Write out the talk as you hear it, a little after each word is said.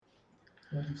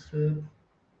Registered.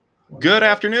 Good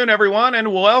afternoon, everyone,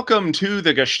 and welcome to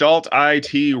the Gestalt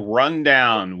IT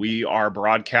Rundown. We are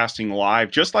broadcasting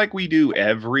live just like we do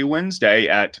every Wednesday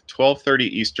at 12:30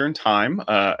 Eastern Time.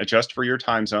 Adjust for your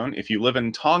time zone. If you live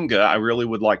in Tonga, I really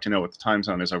would like to know what the time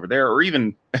zone is over there, or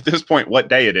even at this point, what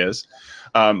day it is.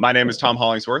 My name is Tom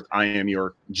Hollingsworth. I am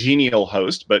your genial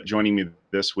host, but joining me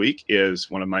this week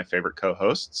is one of my favorite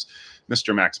co-hosts,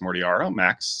 Mr. Max Mordiaro.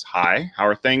 Max, hi. How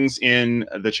are things in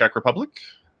the Czech Republic?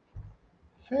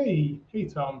 Hey,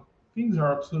 Tom. Things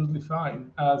are absolutely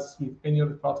fine, as with any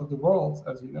other part of the world,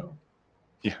 as you know.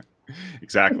 Yeah,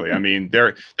 exactly. I mean,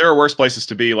 there are worse places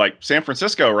to be, like San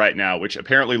Francisco right now, which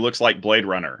apparently looks like Blade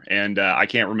Runner. And I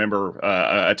can't remember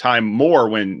a time more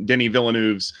when Denis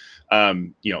Villeneuve's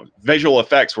visual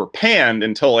effects were panned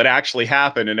until it actually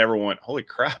happened, and everyone went, "Holy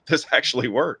crap, this actually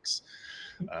works!"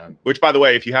 Which, by the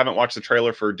way, if you haven't watched the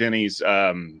trailer for Denis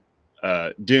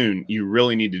Dune, you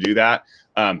really need to do that.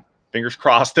 Fingers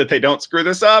crossed that they don't screw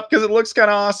this up because it looks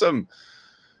kind of awesome.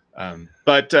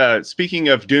 But speaking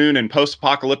of Dune and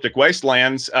post-apocalyptic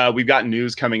wastelands, we've got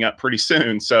news coming up pretty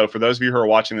soon. So for those of you who are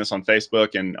watching this on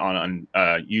Facebook and on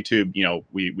YouTube,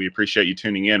 we appreciate you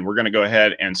tuning in. We're going to go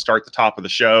ahead and start the top of the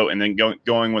show and then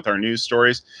going with our news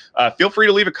stories. Feel free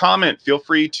to leave a comment. Feel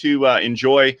free to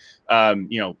enjoy,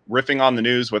 riffing on the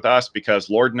news with us because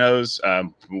Lord knows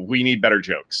we need better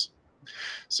jokes.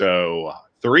 So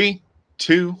 3,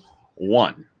 2,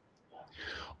 1.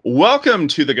 Welcome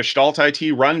to the Gestalt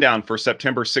IT Rundown for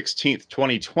September 16th,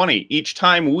 2020. Each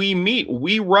time we meet,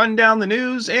 we run down the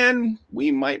news and we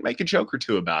might make a joke or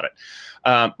two about it.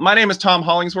 My name is Tom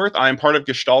Hollingsworth. I'm part of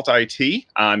Gestalt IT.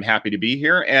 I'm happy to be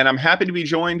here, and I'm happy to be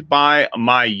joined by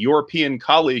my European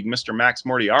colleague, Mr. Max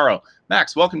Mordiaro.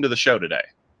 Max, welcome to the show today.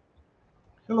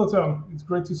 Hello, Tom. It's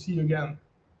great to see you again.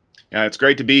 It's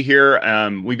great to be here.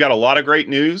 We've got a lot of great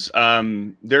news.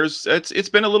 It's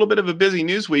been a little bit of a busy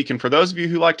news week, and for those of you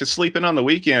who like to sleep in on the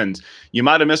weekends, you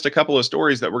might have missed a couple of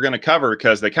stories that we're going to cover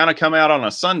because they kind of come out on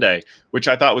a Sunday, which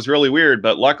I thought was really weird.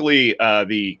 But luckily,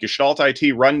 the Gestalt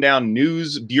IT Rundown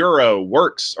News Bureau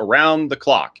works around the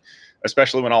clock,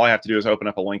 especially when all I have to do is open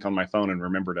up a link on my phone and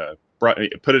remember to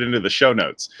put it into the show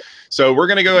notes. So we're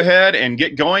going to go ahead and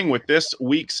get going with this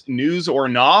week's News or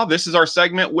Nah. This is our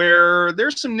segment where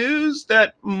there's some news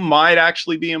that might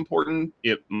actually be important.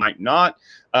 It might not.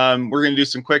 We're going to do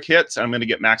some quick hits. I'm going to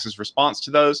get Max's response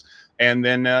to those. And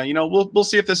then, we'll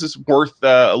see if this is worth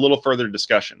a little further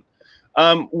discussion.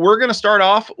 We're going to start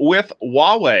off with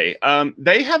Huawei.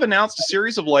 They have announced a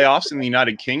series of layoffs in the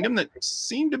United Kingdom that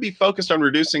seem to be focused on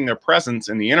reducing their presence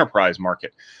in the enterprise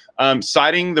market.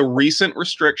 Citing the recent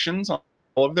restrictions on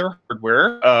all of their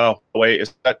hardware, Huawei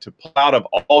is set to pull out of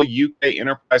all UK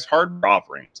enterprise hardware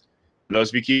offerings. For those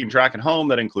of you keeping track at home,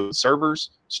 that includes servers,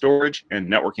 storage, and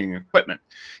networking equipment.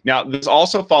 Now, this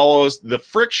also follows the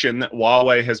friction that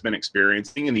Huawei has been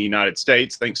experiencing in the United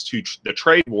States thanks to the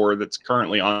trade war that's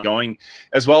currently ongoing,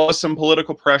 as well as some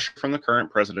political pressure from the current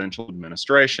presidential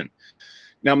administration.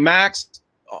 Now, Max,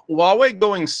 Huawei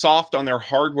going soft on their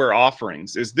hardware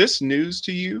offerings, is this news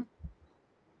to you?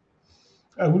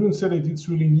 I wouldn't say that it's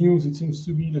really news. It seems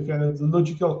to be the kind of the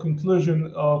logical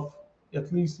conclusion of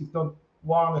at least, if not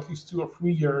one, at least 2 or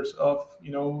 3 years of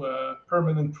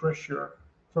permanent pressure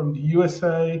from the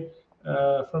USA,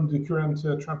 from the current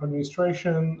Trump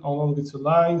administration, all of its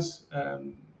allies.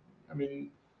 And I mean,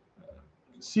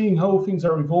 seeing how things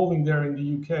are evolving there in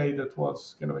the UK, that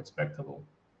was kind of expectable,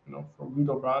 from good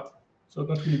or bad. So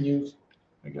not really news,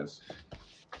 I guess.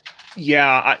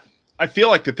 Yeah, I feel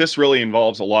like that this really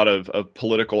involves a lot of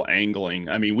political angling.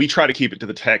 I mean, we try to keep it to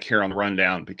the tech here on the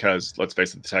rundown because, let's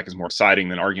face it, the tech is more exciting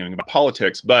than arguing about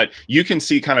politics. But you can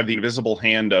see kind of the invisible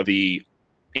hand of the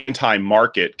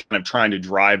anti-market kind of trying to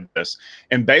drive this.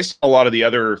 And based on a lot of the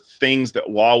other things that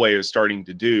Huawei is starting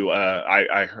to do,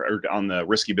 I heard on the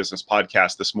Risky Business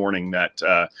podcast this morning that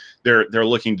they're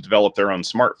looking to develop their own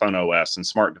smartphone OS and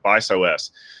smart device OS.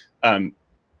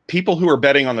 People who are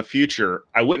betting on the future,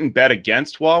 I wouldn't bet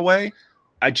against Huawei.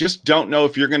 I just don't know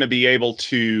if you're going to be able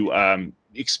to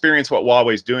experience what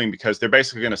Huawei's doing because they're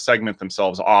basically going to segment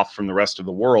themselves off from the rest of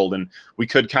the world. And we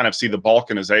could kind of see the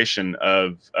balkanization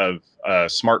of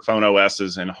smartphone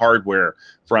OSs and hardware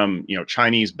from,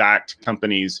 Chinese-backed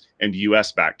companies and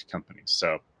US-backed companies.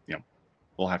 So,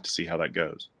 we'll have to see how that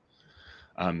goes.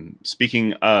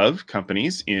 Speaking of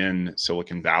companies in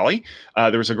Silicon Valley,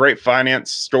 there was a great finance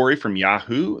story from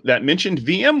Yahoo that mentioned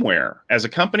VMware as a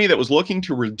company that was looking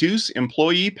to reduce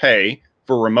employee pay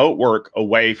for remote work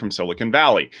away from Silicon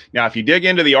Valley. Now, if you dig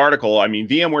into the article, I mean,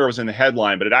 VMware was in the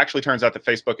headline, but it actually turns out that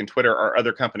Facebook and Twitter are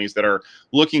other companies that are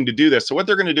looking to do this. So what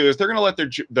they're going to do is they're going to let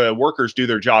the workers do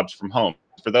their jobs from home.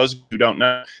 For those who don't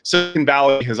know, Silicon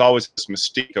Valley has always this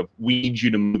mystique of, we need you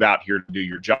to move out here to do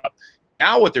your job.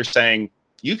 Now what they're saying,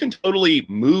 you can totally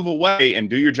move away and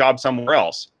do your job somewhere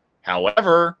else.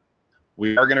 However,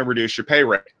 we are going to reduce your pay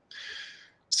rate.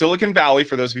 Silicon Valley,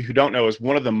 for those of you who don't know, is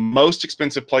one of the most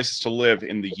expensive places to live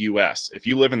in the US. If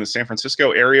you live in the San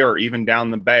Francisco area or even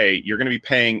down the Bay, you're going to be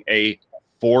paying a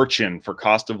fortune for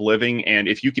cost of living. And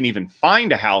if you can even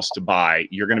find a house to buy,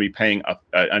 you're going to be paying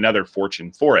another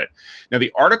fortune for it. Now,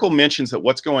 the article mentions that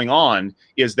what's going on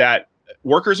is that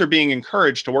workers are being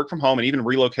encouraged to work from home and even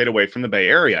relocate away from the Bay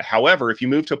Area. However, if you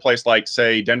move to a place like,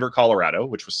 say, Denver, Colorado,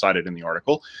 which was cited in the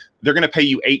article, they're going to pay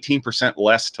you 18%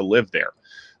 less to live there.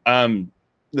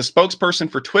 The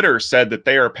spokesperson for Twitter said that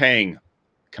they are paying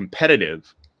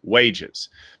competitive wages.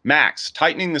 Max,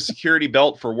 tightening the security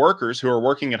belt for workers who are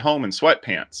working at home in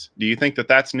sweatpants. Do you think that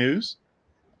that's news?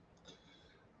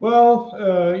 Well,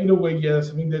 in a way, yes.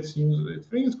 I mean, that's news. I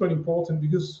think it's quite important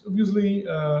because obviously,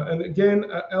 and again,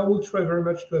 I will try very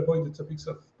much to avoid the topics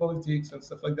of politics and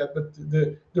stuff like that. But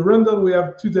the rundown we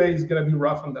have today is going to be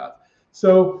rough on that.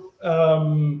 So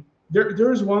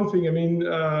there is one thing. I mean,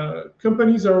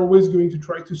 companies are always going to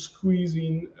try to squeeze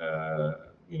in,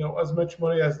 as much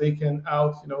money as they can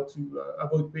out, to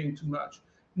avoid paying too much.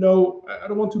 No, I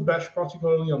don't want to bash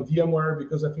particularly on VMware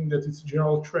because I think that it's a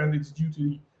general trend. It's due to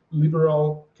the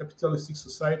liberal capitalistic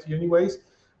society anyways.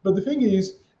 But the thing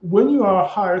is, when you are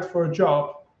hired for a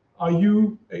job,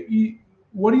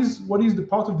 what is the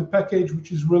part of the package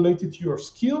which is related to your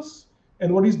skills,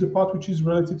 and what is the part which is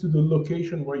related to the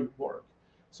location where you work?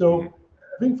 So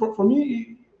I think for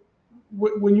me,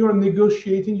 when you're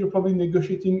negotiating, you're probably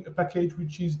negotiating a package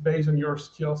which is based on your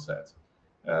skill set.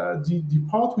 The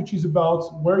part which is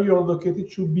about where you're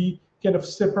located should be kind of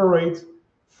separate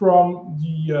from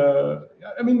the,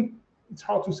 I mean, it's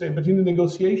hard to say, but in the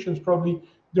negotiations, probably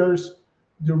there's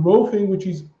the raw thing, which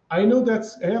is, I know that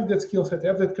I have that skill set, I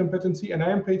have that competency, and I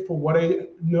am paid for what I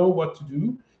know what to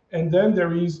do. And then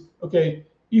there is, okay,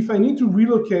 if I need to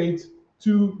relocate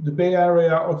to the Bay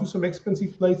Area or to some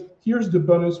expensive place, here's the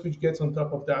bonus which gets on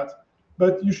top of that.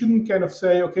 But you shouldn't kind of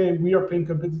say, okay, we are paying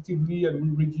competitively and we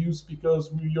reduce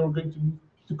because you're going to move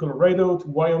to Colorado, to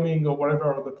Wyoming, or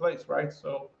whatever other place, right?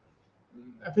 So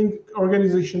I think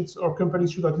organizations or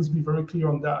companies should at least be very clear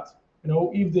on that.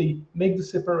 If they make the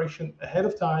separation ahead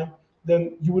of time,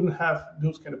 then you wouldn't have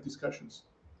those kind of discussions.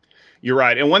 You're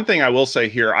right. And one thing I will say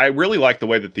here, I really like the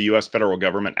way that the U.S. federal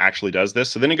government actually does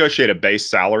this. So they negotiate a base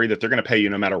salary that they're going to pay you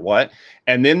no matter what.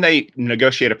 And then they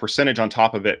negotiate a percentage on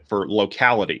top of it for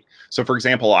locality. So, for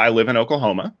example, I live in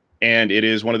Oklahoma, and it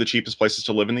is one of the cheapest places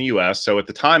to live in the U.S. So at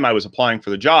the time I was applying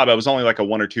for the job, I was only like a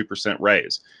 1 or 2%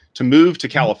 raise. To move to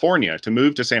California, to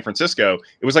move to San Francisco,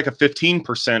 it was like a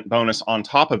 15% bonus on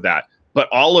top of that. But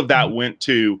all of that went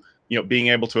to, being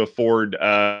able to afford,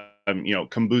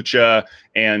 kombucha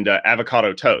and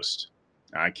avocado toast.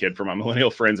 I kid for my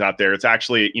millennial friends out there. It's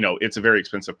actually, it's a very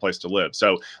expensive place to live.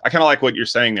 So I kind of like what you're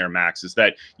saying there, Max, is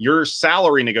that your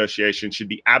salary negotiation should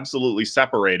be absolutely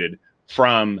separated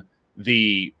from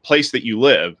the place that you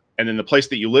live. And then the place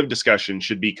that you live discussion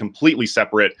should be completely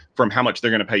separate from how much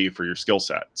they're going to pay you for your skill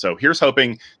set. So here's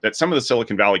hoping that some of the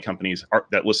Silicon Valley companies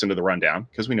that listen to the rundown,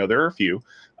 because we know there are a few,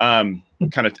 kind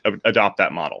of adopt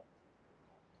that model.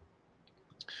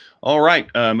 All right,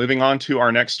 moving on to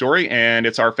our next story, and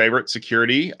it's our favorite,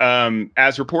 security.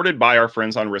 As reported by our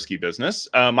friends on Risky Business,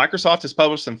 Microsoft has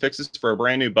published some fixes for a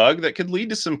brand new bug that could lead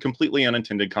to some completely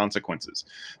unintended consequences.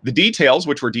 The details,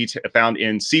 which were found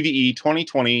in CVE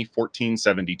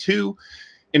 2020-1472,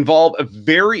 involve a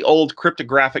very old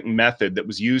cryptographic method that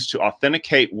was used to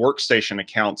authenticate workstation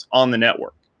accounts on the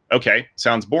network. Okay,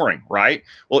 sounds boring, right?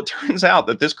 Well, it turns out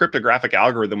that this cryptographic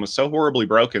algorithm was so horribly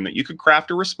broken that you could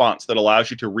craft a response that allows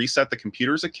you to reset the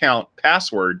computer's account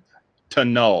password to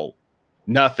null,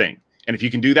 nothing. And if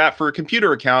you can do that for a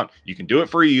computer account, you can do it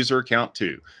for a user account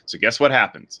too. So guess what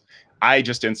happens? I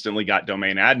just instantly got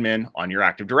domain admin on your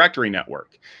Active Directory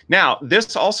network. Now,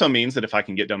 this also means that if I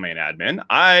can get domain admin,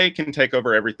 I can take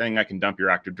over everything. I can dump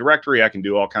your Active Directory. I can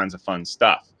do all kinds of fun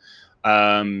stuff.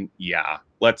 Yeah,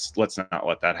 let's not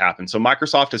let that happen. So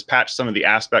Microsoft has patched some of the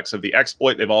aspects of the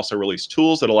exploit. They've also released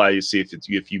tools that allow you to see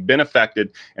if you've been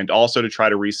affected, and also to try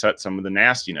to reset some of the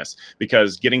nastiness,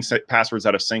 because getting passwords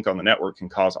out of sync on the network can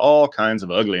cause all kinds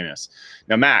of ugliness.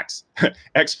 Now, Max,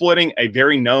 exploiting a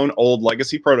very known old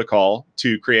legacy protocol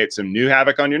to create some new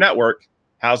havoc on your network,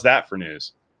 how's that for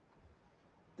news?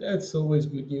 That's always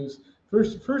good news.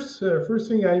 First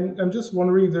thing, I'm just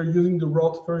wondering if they're using the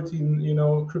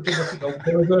ROT13, cryptographic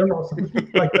algorithm or something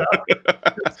like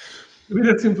that. If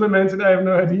it's implemented, I have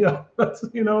no idea. But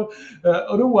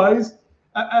otherwise,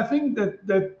 I think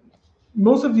that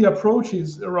most of the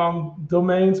approaches around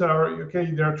domains are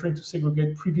okay. They are trying to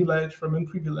segregate privileged from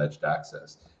unprivileged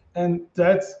access, and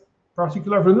that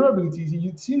particular vulnerabilities.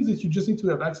 It seems that you just need to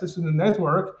have access to the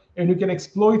network, and you can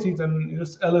exploit it and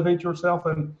just elevate yourself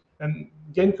and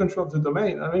gain control of the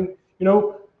domain. I mean,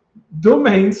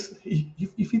 domains,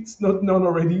 if it's not known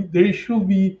already, they should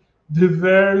be the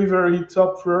very, very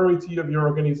top priority of your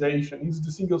organization. It's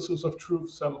the single source of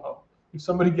truth somehow. If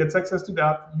somebody gets access to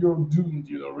that, you're doomed,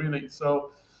 really.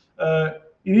 So,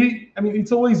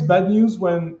 it's always bad news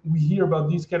when we hear about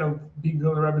these kind of big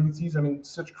vulnerabilities. I mean,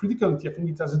 such criticality, I think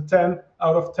it has a 10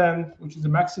 out of 10, which is the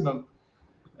maximum.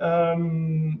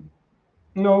 You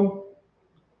know,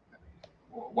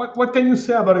 what can you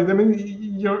say about it? I mean,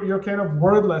 you're kind of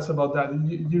wordless about that.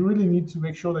 You really need to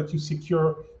make sure that you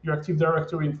secure your Active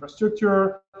Directory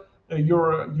infrastructure,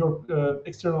 your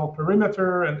external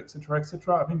perimeter, and et cetera, et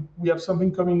cetera. I think we have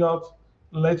something coming out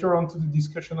later on to the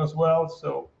discussion as well.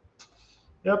 So,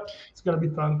 yep, it's gonna be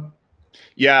fun.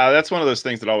 Yeah, that's one of those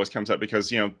things that always comes up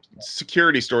because,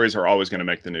 security stories are always going to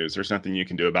make the news. There's nothing you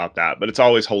can do about that. But it's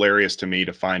always hilarious to me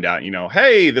to find out,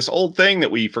 hey, this old thing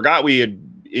that we forgot we had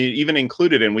even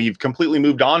included and we've completely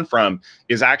moved on from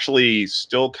is actually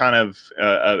still kind of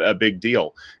a big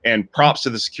deal. And props to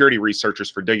the security researchers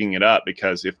for digging it up,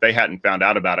 because if they hadn't found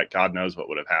out about it, God knows what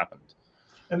would have happened.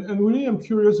 And really, I'm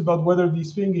curious about whether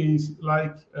this thing is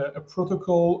like a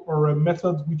protocol or a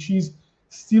method which is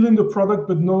still in the product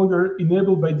but no longer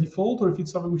enabled by default, or if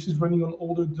it's something which is running on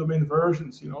older domain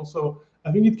versions. So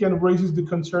I think it kind of raises the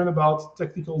concern about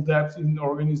technical debt in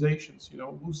organizations.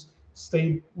 Who's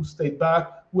stayed back,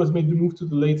 who has made the move to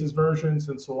the latest versions,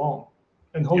 and so on,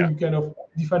 and how you kind of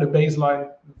define a baseline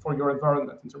for your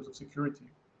environment in terms of security.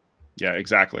 Yeah,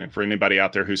 exactly. And for anybody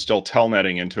out there who's still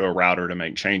telnetting into a router to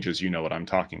make changes, you know what I'm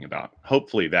talking about.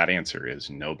 Hopefully that answer is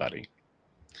nobody.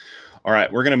 All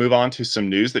right, we're going to move on to some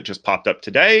news that just popped up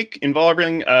today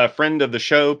involving a friend of the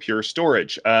show, Pure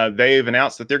Storage. They've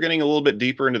announced that they're getting a little bit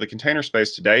deeper into the container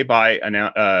space today by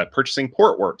purchasing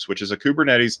Portworx, which is a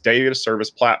Kubernetes data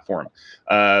service platform.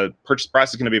 Purchase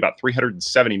price is going to be about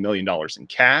 $370 million in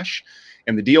cash.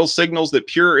 And the deal signals that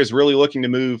Pure is really looking to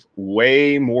move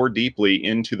way more deeply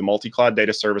into the multi-cloud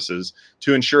data services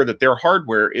to ensure that their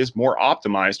hardware is more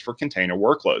optimized for container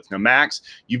workloads. Now, Max,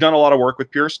 you've done a lot of work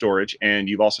with Pure Storage, and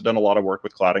you've also done a lot of work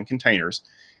with cloud and containers.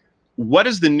 What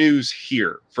is the news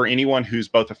here for anyone who's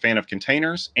both a fan of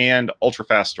containers and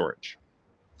ultra-fast storage?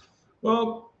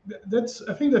 Well,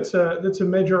 I think that's a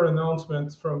major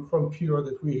announcement from Pure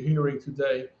that we're hearing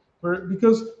today,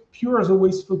 because Pure has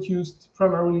always focused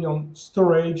primarily on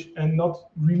storage and not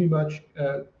really much.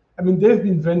 They've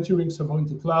been venturing somehow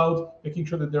into cloud, making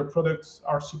sure that their products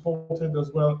are supported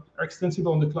as well, are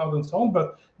extensible on the cloud and so on,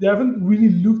 but they haven't really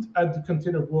looked at the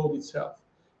container world itself.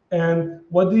 And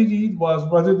what they did was,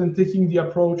 rather than taking the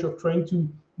approach of trying to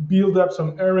build up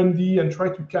some R&D and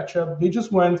try to catch up, they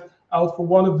just went out for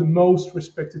one of the most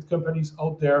respected companies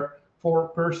out there for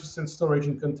persistent storage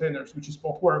in containers, which is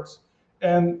Portworx.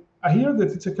 And I hear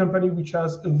that it's a company which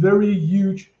has a very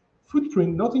huge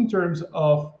footprint, not in terms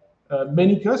of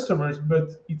many customers,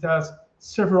 but it has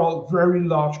several very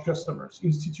large customers,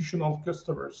 institutional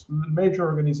customers, major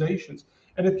organizations.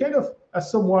 And it kind of,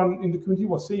 as someone in the community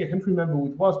was saying, I can't remember who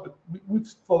it was, but we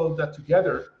followed that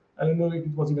together. I don't know if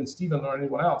it was even Stephen or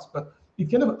anyone else, but it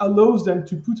kind of allows them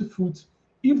to put a foot,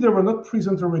 if they were not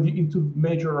present already, into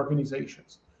major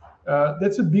organizations.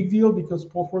 That's a big deal because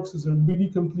Portworx is a really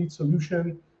complete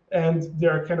solution, and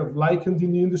they're kind of likened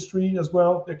in the industry as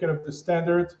well. They're kind of the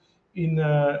standard in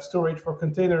storage for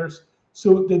containers.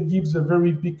 So that gives a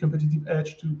very big competitive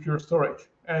edge to Pure Storage.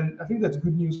 And I think that's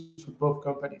good news for both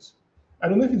companies. I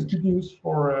don't know if it's good news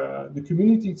for the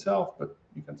community itself, but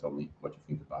you can tell me what you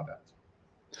think about that.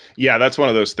 Yeah, that's one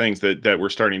of those things that we're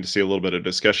starting to see a little bit of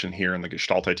discussion here in the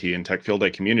Gestalt IT and Tech Field Day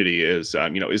community is,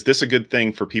 is this a good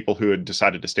thing for people who had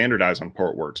decided to standardize on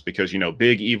Portworx? Because,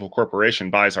 big evil corporation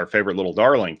buys our favorite little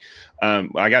darling.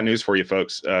 I got news for you,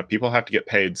 folks. People have to get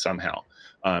paid somehow.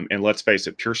 And let's face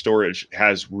it, Pure Storage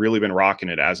has really been rocking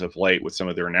it as of late with some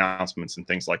of their announcements and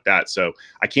things like that. So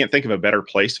I can't think of a better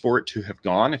place for it to have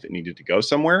gone if it needed to go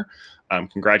somewhere.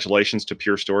 Congratulations to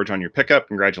Pure Storage on your pickup.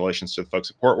 Congratulations to the folks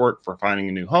at Portworx for finding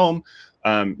a new home.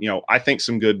 I think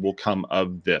some good will come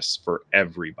of this for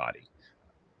everybody.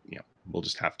 We'll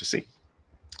just have to see.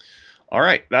 All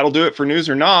right, that'll do it for news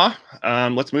or nah.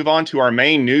 Let's move on to our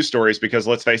main news stories because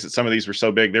let's face it, some of these were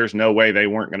so big, there's no way they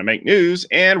weren't going to make news.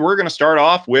 And we're going to start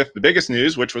off with the biggest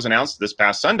news, which was announced this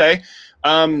past Sunday.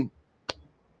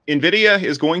 NVIDIA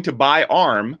is going to buy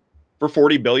ARM for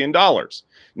 $40 billion.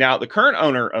 Now, the current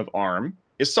owner of ARM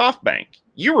is SoftBank.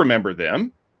 You remember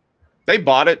them. They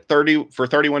bought it for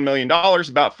 $31 million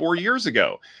about 4 years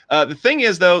ago. The thing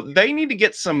is, though, they need to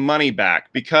get some money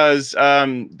back because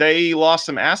they lost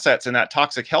some assets in that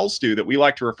toxic hell stew that we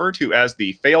like to refer to as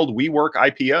the failed WeWork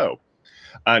IPO.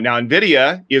 Now,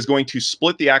 NVIDIA is going to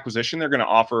split the acquisition. They're going to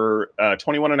offer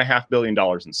 $21.5 billion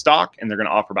in stock, and they're going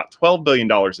to offer about $12 billion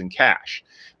in cash.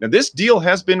 Now, this deal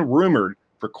has been rumored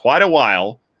for quite a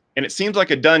while, and it seems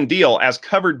like a done deal as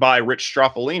covered by Rich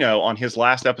Stroffolino on his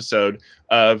last episode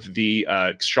of the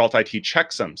Gestalt IT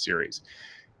Checksum series.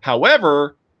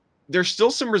 However, there's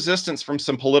still some resistance from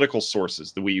some political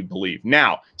sources that we believe.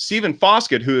 Now, Stephen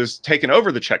Foskett, who has taken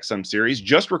over the Checksum series,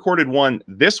 just recorded one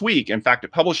this week. In fact,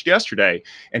 it published yesterday,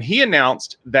 and he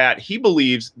announced that he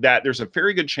believes that there's a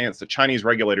very good chance that Chinese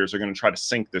regulators are going to try to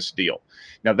sink this deal.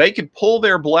 Now, they could pull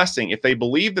their blessing if they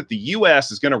believe that the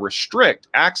U.S. is going to restrict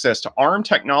access to ARM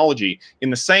technology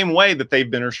in the same way that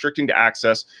they've been restricting to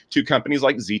access to companies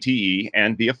like ZTE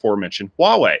and the aforementioned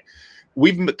Huawei.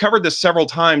 We've covered this several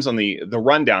times on the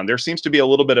rundown. There seems to be a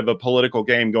little bit of a political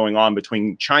game going on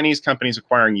between Chinese companies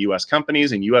acquiring U.S.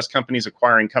 companies and U.S. companies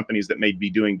acquiring companies that may be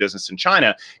doing business in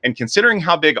China. And considering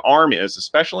how big ARM is,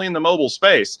 especially in the mobile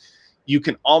space, you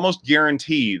can almost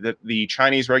guarantee that the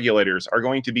Chinese regulators are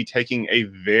going to be taking a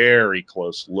very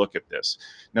close look at this.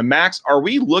 Now, Max, are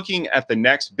we looking at the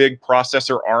next big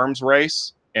processor arms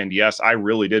race? And yes, I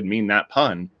really did mean that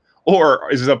pun.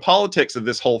 Or is the politics of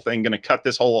this whole thing going to cut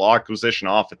this whole acquisition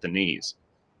off at the knees?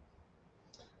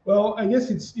 Well, I guess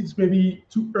it's maybe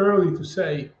too early to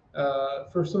say.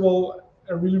 First of all,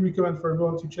 I really recommend for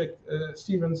everyone to check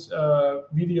Steven's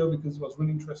video because it was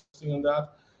really interesting on that.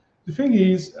 The thing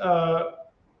is,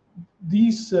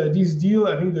 this deal,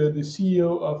 I think the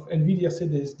CEO of NVIDIA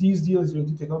said this deal is going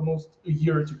to take almost a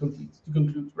year to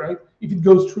conclude, right? If it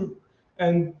goes through.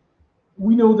 And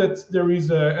we know that there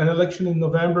is an election in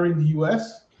November in the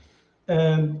US,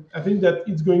 and I think that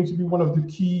it's going to be one of the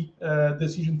key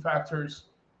decision factors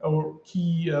or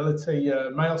key, let's say,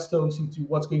 milestones into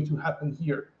what's going to happen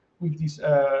here with this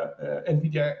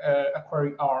NVIDIA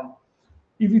acquiring ARM.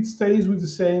 If it stays with the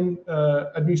same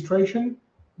administration,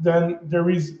 then there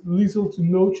is little to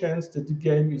no chance that the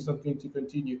game is not going to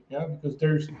continue, because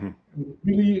there's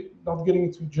really not getting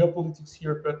into geopolitics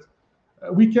here, but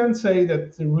we can say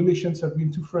that the relations have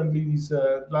been too friendly these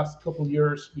last couple of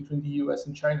years between the US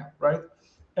and China, right?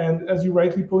 And as you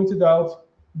rightly pointed out,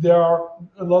 there are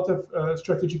a lot of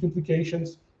strategic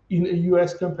implications in a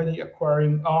US company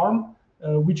acquiring ARM,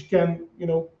 which can,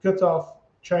 cut off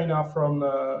China from,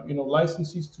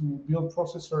 licenses to build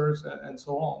processors and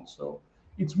so on. So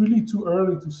it's really too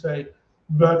early to say,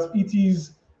 but it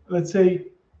is, let's say,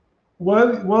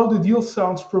 while the deal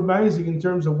sounds promising in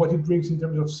terms of what it brings in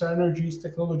terms of synergies,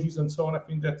 technologies, and so on, I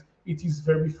think that it is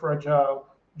very fragile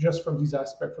just from this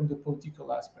aspect, from the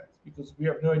political aspect, because we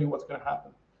have no idea what's going to happen.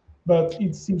 But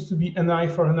it seems to be an eye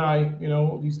for an eye,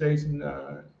 these days in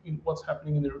what's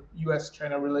happening in the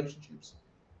U.S.-China relationships.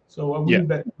 So I wouldn't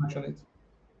bet much on it.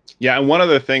 Yeah, and one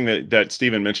other thing that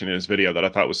Stephen mentioned in his video that I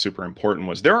thought was super important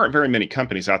was there aren't very many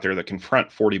companies out there that can front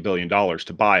 $40 billion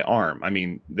to buy ARM. I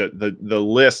mean, the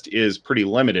list is pretty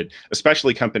limited,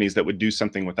 especially companies that would do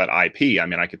something with that IP. I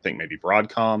mean, I could think maybe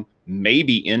Broadcom,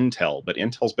 maybe Intel, but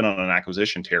Intel's been on an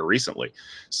acquisition tear recently.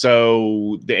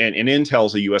 So, and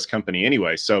Intel's a U.S. company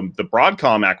anyway. So the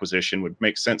Broadcom acquisition would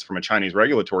make sense from a Chinese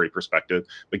regulatory perspective.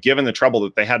 But given the trouble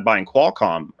that they had buying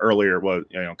Qualcomm earlier,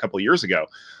 a couple of years ago,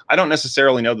 I don't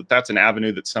necessarily know that that's an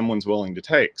avenue that someone's willing to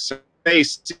take. So they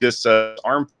see this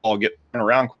ARM fall get thrown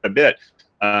around quite a bit.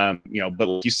 But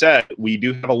like you said, we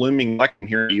do have a looming election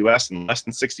here in the U.S. in less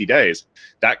than 60 days.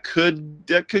 That could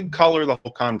color the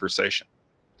whole conversation.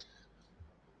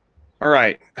 All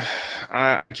right,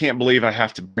 I can't believe I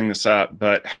have to bring this up,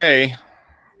 but hey,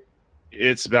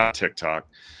 it's about TikTok.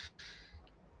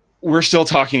 We're still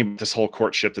talking about this whole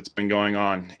courtship that's been going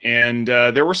on. And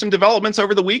there were some developments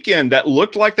over the weekend that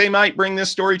looked like they might bring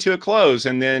this story to a close,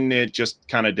 and then it just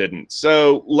kind of didn't.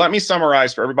 So let me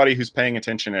summarize for everybody who's paying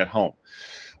attention at home.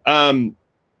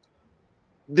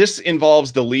 This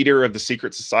involves the leader of the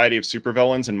secret society of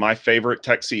supervillains and my favorite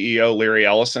tech CEO, Larry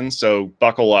Ellison. So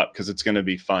buckle up because it's going to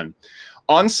be fun.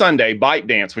 On Sunday,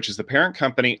 ByteDance, which is the parent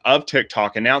company of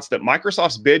TikTok, announced that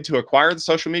Microsoft's bid to acquire the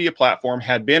social media platform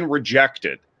had been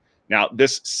rejected. Now,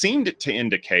 this seemed to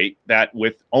indicate that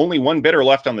with only one bidder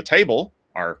left on the table,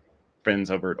 our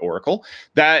friends over at Oracle,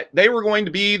 that they were going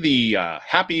to be the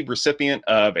happy recipient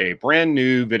of a brand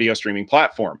new video streaming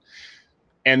platform.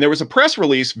 And there was a press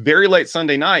release very late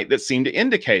Sunday night that seemed to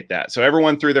indicate that. So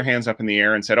everyone threw their hands up in the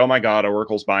air and said, oh my God,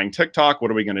 Oracle's buying TikTok. What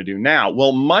are we going to do now?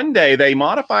 Well, Monday, they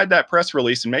modified that press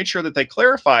release and made sure that they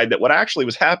clarified that what actually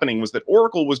was happening was that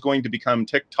Oracle was going to become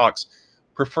TikTok's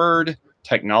preferred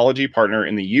technology partner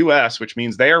in the US, which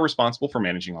means they are responsible for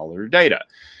managing all of their data.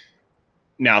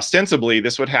 Now, ostensibly,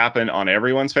 this would happen on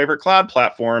everyone's favorite cloud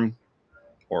platform,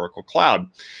 Oracle Cloud.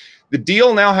 The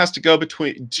deal now has to go to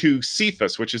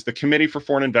CFIUS, which is the Committee for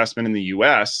Foreign Investment in the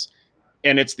U.S.,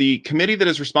 and it's the committee that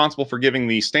is responsible for giving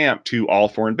the stamp to all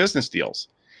foreign business deals.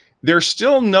 There's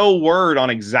still no word on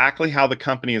exactly how the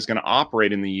company is going to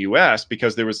operate in the U.S.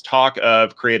 because there was talk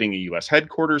of creating a U.S.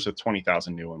 headquarters with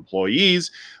 20,000 new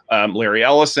employees. Larry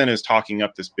Ellison is talking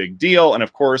up this big deal. And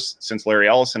of course, since Larry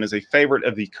Ellison is a favorite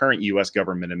of the current U.S.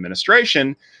 government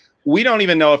administration, we don't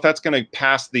even know if that's going to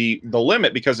pass the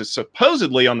limit because it's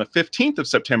supposedly on the 15th of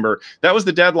September. That was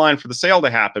the deadline for the sale to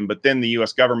happen. But then the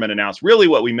U.S. government announced really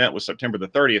what we meant was September the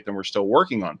 30th, and we're still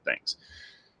working on things.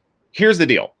 Here's the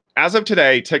deal. As of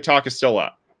today, TikTok is still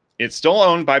up. It's still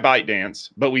owned by ByteDance,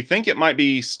 but we think it might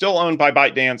be still owned by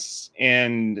ByteDance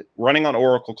and running on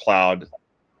Oracle Cloud,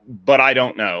 but I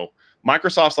don't know.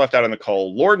 Microsoft's left out in the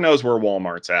cold. Lord knows where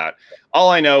Walmart's at. All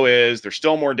I know is there's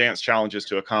still more dance challenges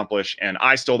to accomplish, and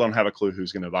I still don't have a clue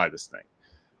who's going to buy this thing.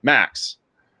 Max,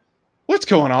 what's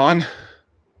going on?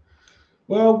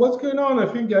 Well, what's going on?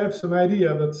 I think I have some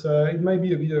idea, but it might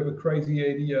be a bit of a crazy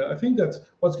idea. I think that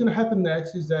what's going to happen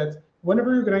next is that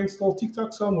whenever you're going to install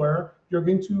TikTok somewhere, you're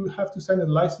going to have to sign a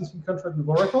licensing contract with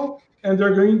Oracle, and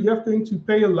you're going to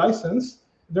pay a license.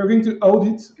 They're going to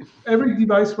audit every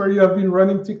device where you have been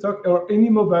running TikTok or any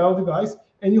mobile device,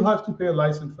 and you have to pay a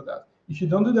license for that. If you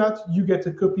don't do that, you get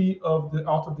a copy of the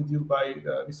art of the deal by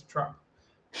Mr. Trump,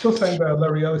 co-signed by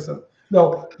Larry Ellison.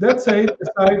 No, that said,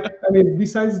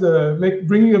 besides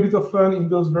bringing a bit of fun in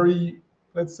those very,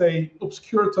 let's say,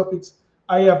 obscure topics,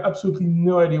 I have absolutely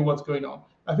no idea what's going on.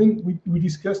 I think we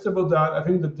discussed about that. I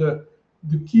think that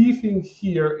the key thing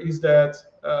here is that,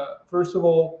 first of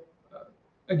all,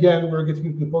 again, we're getting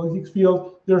into the politics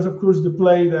field. There's, of course, the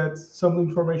play that some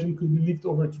information could be leaked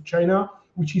over to China,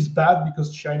 which is bad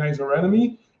because China is our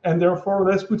enemy. And therefore,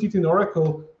 let's put it in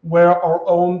Oracle, where our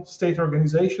own state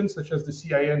organizations, such as the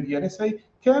CIA and the NSA,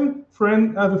 can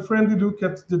have a friendly look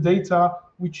at the data,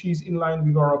 which is in line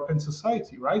with our open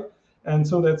society, right? And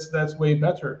so that's way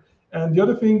better. And the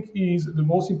other thing is, the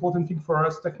most important thing for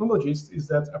us technologists is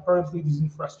that apparently this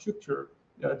infrastructure,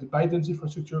 the ByteDance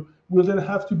infrastructure, will then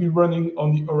have to be running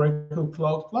on the Oracle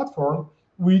Cloud Platform,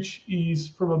 which is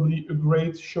probably a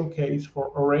great showcase for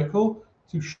Oracle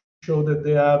to show that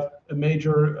they have a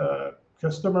major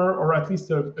customer, or at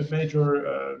least a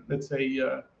major, let's say,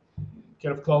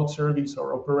 kind of cloud service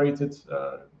or operated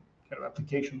kind of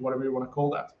application, whatever you want to call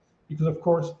that. Because of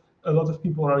course, a lot of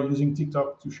people are using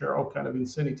TikTok to share all kind of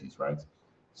insanities, right?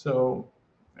 So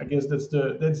I guess that's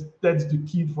the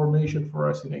key information for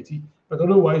us in IT. But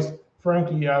otherwise,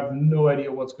 frankly, I have no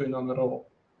idea what's going on at all.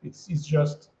 It's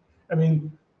just, I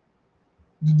mean,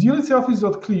 the deal itself is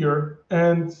not clear,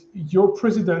 and your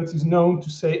president is known to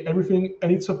say everything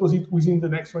and it's opposite within the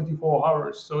next 24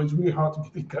 hours. So it's really hard to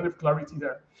get kind of clarity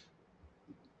there.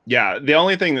 Yeah, the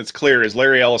only thing that's clear is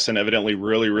Larry Ellison evidently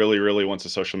really wants a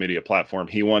social media platform.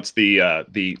 He wants the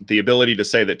ability to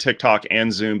say that TikTok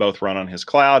and Zoom both run on his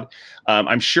cloud.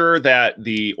 I'm sure that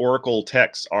the Oracle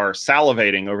techs are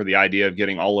salivating over the idea of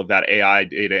getting all of that AI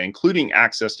data, including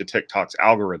access to TikTok's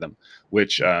algorithm,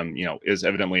 which is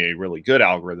evidently a really good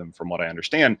algorithm from what I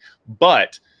understand.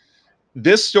 But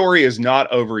this story is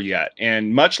not over yet.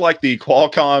 And much like the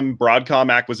Qualcomm, Broadcom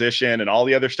acquisition and all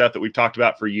the other stuff that we've talked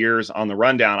about for years on the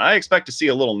rundown, I expect to see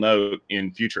a little note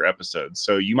in future episodes.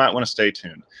 So you might want to stay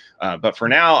tuned. But for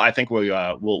now, I think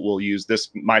we'll use this,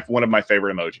 one of my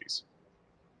favorite emojis.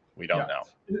 We don't know.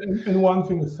 And one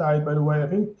thing aside, by the way, I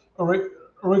think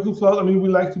Oracle Cloud, I mean, we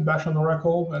like to bash on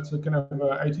Oracle. That's a kind of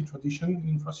IT tradition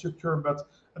infrastructure. But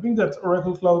I think that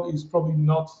Oracle Cloud is probably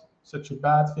not such a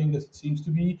bad thing as it seems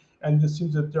to be. And it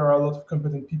seems that there are a lot of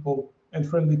competent people and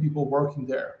friendly people working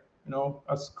there,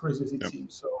 as crazy as it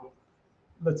seems. So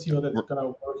let's see how that's going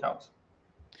to work out.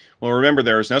 Well, remember,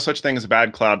 there is no such thing as a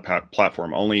bad cloud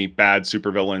platform, only bad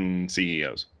supervillain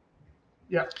CEOs.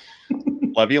 Yeah.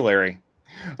 Love you, Larry.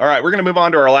 All right, we're going to move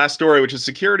on to our last story, which is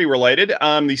security related. The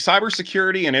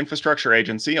Cybersecurity and Infrastructure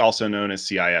Agency, also known as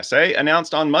CISA,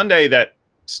 announced on Monday that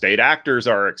state actors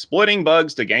are exploiting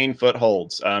bugs to gain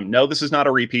footholds. No, this is not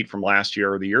a repeat from last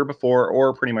year or the year before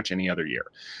or pretty much any other year.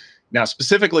 Now,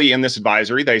 specifically in this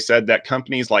advisory, they said that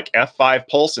companies like F5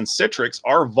 Pulse and Citrix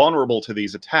are vulnerable to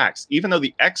these attacks, even though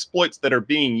the exploits that are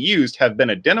being used have been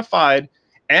identified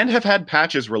and have had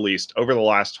patches released over the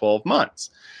last 12 months.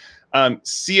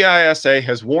 CISA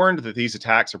has warned that these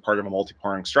attacks are part of a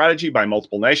multi-pronged strategy by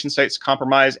multiple nation states to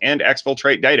compromise and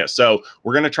exfiltrate data. So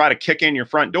we're going to try to kick in your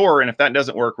front door, and if that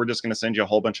doesn't work, we're just going to send you a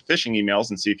whole bunch of phishing emails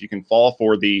and see if you can fall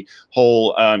for the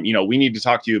whole, we need to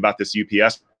talk to you about this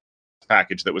UPS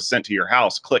package that was sent to your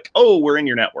house. Click, oh, we're in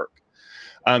your network.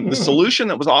 The solution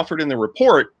that was offered in the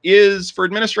report is for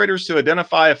administrators to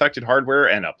identify affected hardware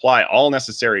and apply all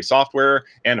necessary software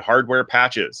and hardware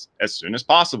patches as soon as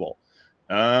possible.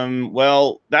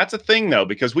 Well, that's a thing, though,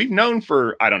 because we've known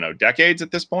for, I don't know, decades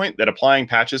at this point that applying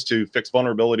patches to fix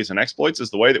vulnerabilities and exploits is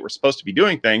the way that we're supposed to be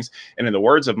doing things. And in the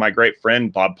words of my great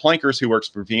friend Bob Plankers, who works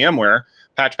for VMware,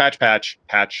 patch, patch, patch,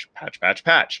 patch, patch, patch,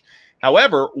 patch.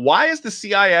 However, why is the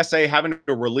CISA having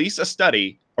to release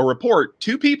a report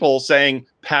to people saying,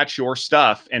 patch your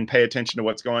stuff and pay attention to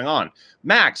what's going on?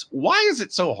 Max, why is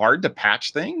it so hard to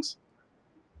patch things?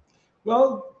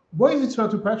 Well, why is it so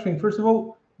hard to patch things? First of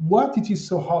all, what it is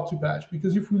so hard to patch?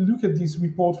 Because if we look at this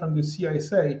report from the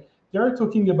CISA, they are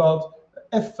talking about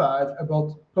F5,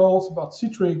 about Pulse, about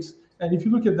Citrix. And if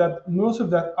you look at that, most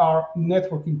of that are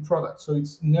networking products. So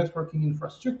it's networking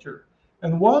infrastructure.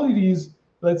 And while it is,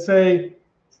 let's say,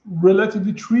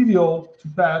 relatively trivial to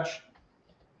patch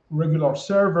regular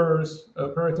servers,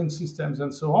 operating systems,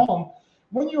 and so on,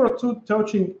 when you are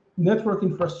touching network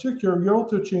infrastructure, you're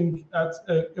touching at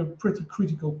a pretty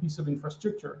critical piece of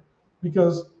infrastructure.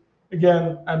 Because,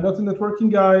 again, I'm not a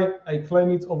networking guy. I claim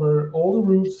it over all the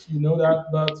roofs, you know that.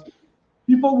 But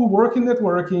people who work in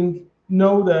networking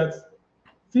know that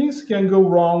things can go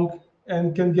wrong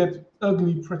and can get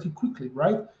ugly pretty quickly,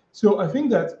 right? So I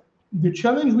think that the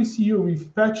challenge we see here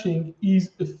with patching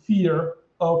is a fear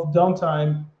of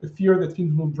downtime, a fear that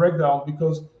things will break down,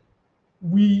 because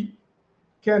we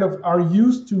kind of are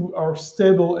used to our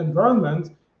stable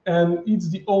environment, and it's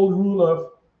the old rule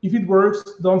of if it works,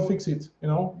 don't fix it,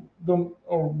 don't,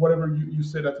 or whatever you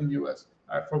say that in the US.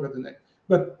 I forgot the name.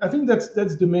 But I think that's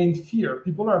the main fear.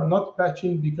 People are not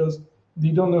patching because they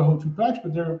don't know how to patch,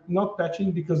 but they're not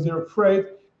patching because they're afraid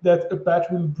that a patch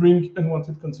will bring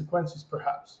unwanted consequences,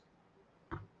 perhaps.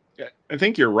 I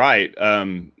think you're right.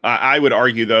 I would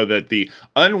argue, though, that the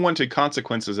unwanted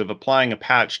consequences of applying a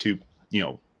patch to,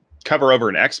 cover over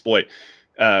an exploit,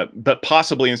 but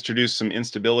possibly introduce some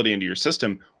instability into your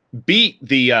system, beat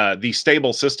the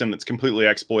stable system that's completely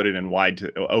exploited and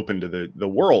open to the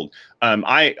world.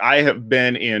 I have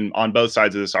been on both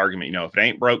sides of this argument. If it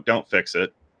ain't broke, don't fix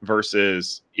it,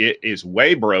 versus it is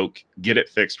way broke, get it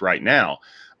fixed right now.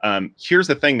 Here's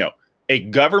the thing, though. A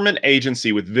government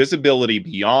agency with visibility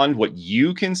beyond what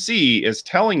you can see is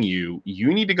telling you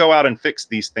need to go out and fix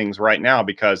these things right now,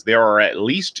 because there are at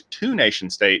least 2 nation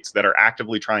states that are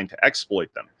actively trying to exploit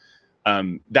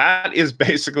them. That is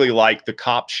basically like the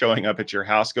cops showing up at your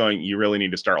house going, you really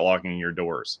need to start locking your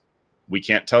doors. We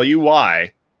can't tell you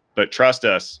why, but trust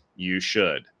us, you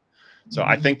should. So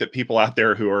I think that people out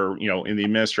there who are, in the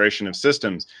administration of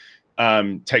systems,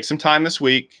 take some time this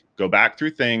week, go back through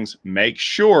things, make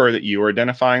sure that you are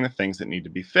identifying the things that need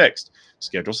to be fixed.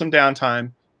 Schedule some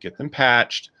downtime, get them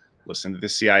patched, listen to the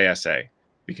CISA,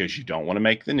 because you don't want to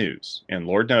make the news. And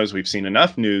Lord knows we've seen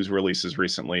enough news releases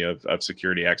recently of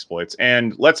security exploits.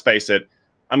 And let's face it,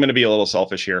 I'm going to be a little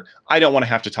selfish here. I don't want to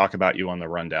have to talk about you on the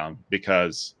rundown,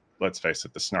 because let's face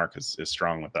it, the snark is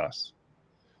strong with us.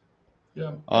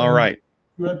 Yeah. All right.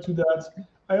 To add to that,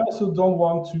 I also don't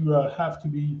want to have to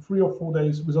be 3 or 4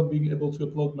 days without being able to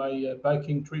upload my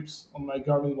biking trips on my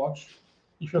Garmin watch,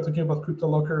 if you're talking about crypto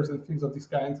lockers and things of this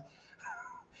kind.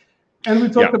 And we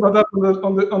talked about that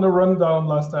on the rundown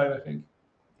last time, I think.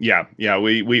 Yeah,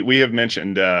 we have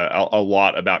mentioned a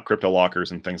lot about crypto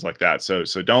lockers and things like that. So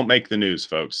don't make the news,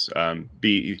 folks.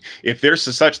 If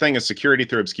there's such thing as security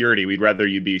through obscurity, we'd rather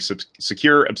you be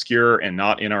secure, obscure, and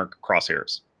not in our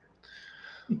crosshairs.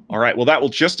 All right. Well, that will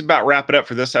just about wrap it up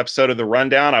for this episode of The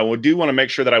Rundown. I do want to make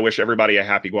sure that I wish everybody a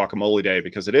happy guacamole day,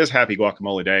 because it is happy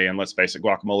guacamole day. And let's face it,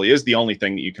 guacamole is the only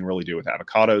thing that you can really do with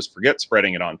avocados. Forget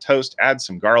spreading it on toast. Add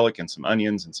some garlic and some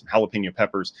onions and some jalapeno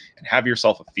peppers and have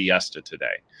yourself a fiesta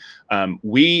today.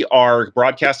 We are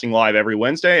broadcasting live every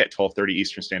Wednesday at 12:30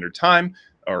 Eastern Standard Time,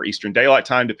 or Eastern Daylight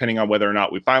Time, depending on whether or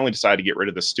not we finally decide to get rid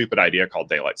of this stupid idea called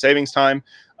Daylight Savings Time.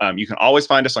 You can always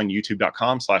find us on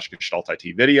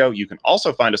youtube.com/GestaltIT video. You can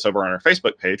also find us over on our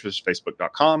Facebook page, which is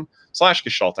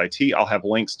facebook.com/GestaltIT. I'll have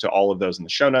links to all of those in the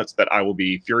show notes that I will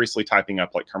be furiously typing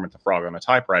up like Kermit the Frog on a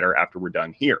typewriter after we're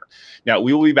done here. Now,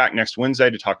 we will be back next Wednesday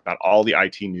to talk about all the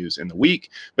IT news in the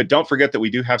week, but don't forget that we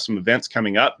do have some events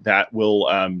coming up that will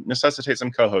necessitate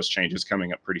some co-host changes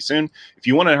coming up pretty soon. If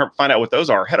you want to find out what those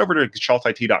are, head over to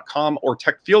GestaltIT.com or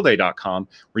TechFieldDay.com,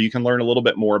 where you can learn a little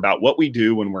bit more about what we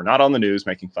do when we're not on the news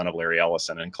making fun of Larry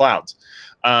Ellison and clouds.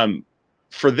 Until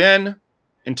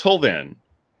then,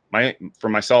 for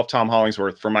myself, Tom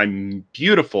Hollingsworth, for my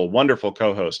beautiful, wonderful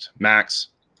co-host, Max.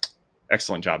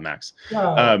 Excellent job, Max.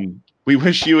 Wow. We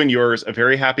wish you and yours a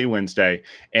very happy Wednesday,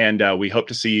 and we hope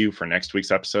to see you for next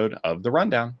week's episode of The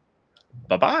Rundown.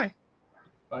 Bye-bye.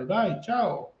 Bye-bye.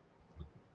 Ciao.